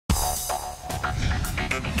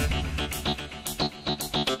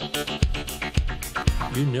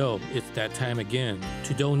You know it's that time again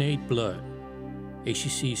to donate blood.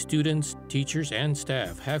 HCC students, teachers, and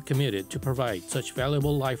staff have committed to provide such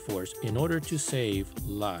valuable life force in order to save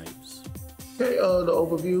lives. Okay, the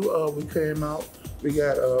overview, we came out, we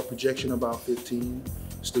got a projection about 15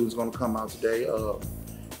 students gonna come out today.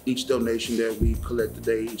 Each donation that we collect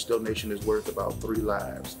today, each donation is worth about 3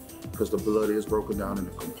 lives because the blood is broken down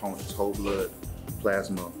into components: whole blood,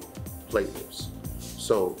 plasma, platelets.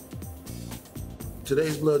 So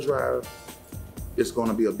today's blood drive is going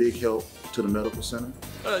to be a big help to the medical center.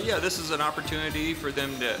 Yeah, this is an opportunity for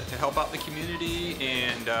them to help out the community,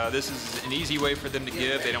 and this is an easy way for them to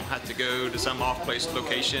give. They don't have to go to some off-place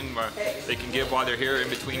location where they can give while they're here in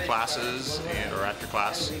between classes or after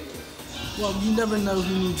class. Well, you never know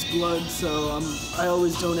who needs blood, so I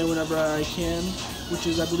always donate whenever I can, which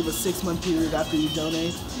is, I believe, a 6-month period after you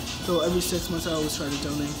donate. So every 6 months I always try to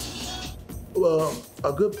donate. Well,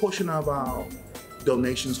 a good portion of our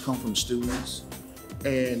donations come from students,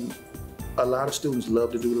 and a lot of students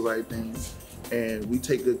love to do the right thing, and we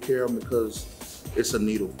take good care of them because it's a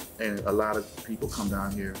needle, and a lot of people come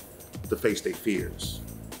down here to face their fears.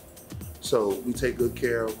 So we take good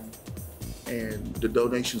care of them, and the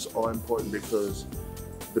donations are important because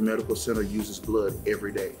the medical center uses blood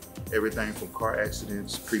every day. Everything from car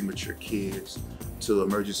accidents, premature kids, to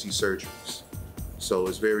emergency surgeries. So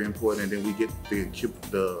it's very important, and then we get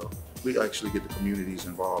we actually get the communities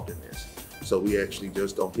involved in this. So we actually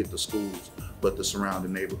just don't hit the schools, but the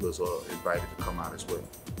surrounding neighborhoods are invited to come out as well.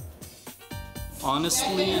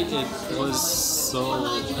 Honestly, it was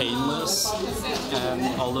so painless,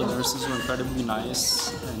 and all the nurses were incredibly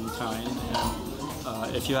nice and kind.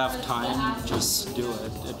 And if you have time, just do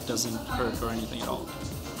it. It doesn't hurt or anything at all.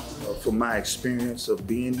 From my experience of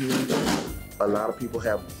being here, a lot of people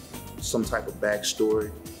have some type of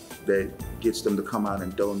backstory that gets them to come out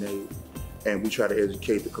and donate, and we try to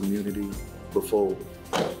educate the community before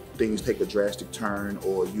things take a drastic turn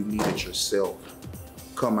or you need it yourself.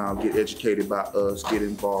 Come out, get educated by us, get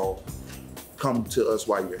involved, come to us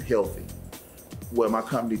while you're healthy. Well, my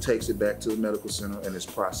company takes it back to the medical center and it's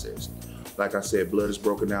processed. Like I said, blood is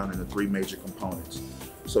broken down into 3 major components.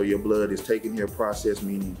 So your blood is taken here, processed,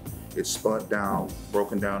 meaning it's spun down,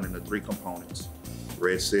 broken down into 3 components: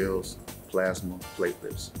 red cells, plasma,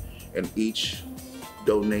 platelets. And each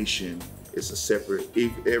donation is a separate,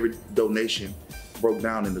 every donation broke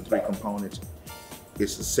down into 3 components,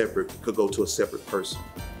 it's a separate, could go to a separate person.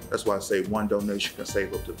 That's why I say 1 donation can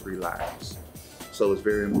save up to 3 lives. So it's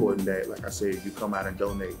very important that, like I said, you come out and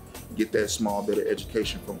donate, get that small bit of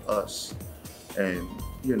education from us. And,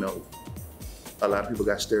 you know, a lot of people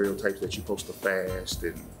got stereotypes that you're supposed to fast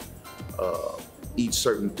and eat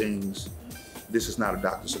certain things. This is not a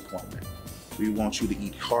doctor's appointment. We want you to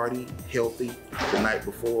eat hearty, healthy the night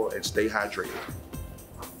before and stay hydrated.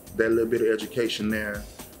 That little bit of education there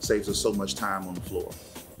saves us so much time on the floor.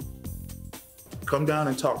 Come down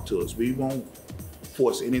and talk to us. We won't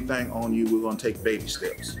force anything on you. We're gonna take baby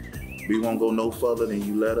steps. We won't go no further than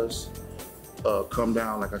you let us. Come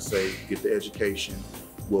down, like I say, get the education.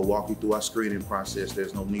 We'll walk you through our screening process.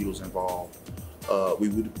 There's no needles involved.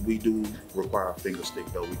 We do require a finger stick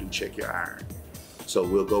though. We do check your iron. So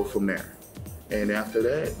we'll go from there. And after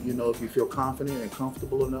that, you know, if you feel confident and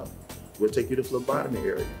comfortable enough, we'll take you to phlebotomy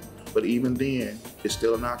area. But even then, it's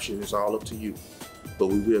still an option. It's all up to you. But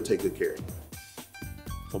we will take good care of you.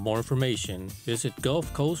 For more information, visit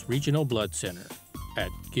Gulf Coast Regional Blood Center at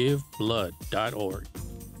giveblood.org.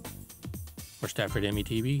 For Stafford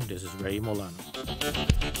METV, this is Ray Molano.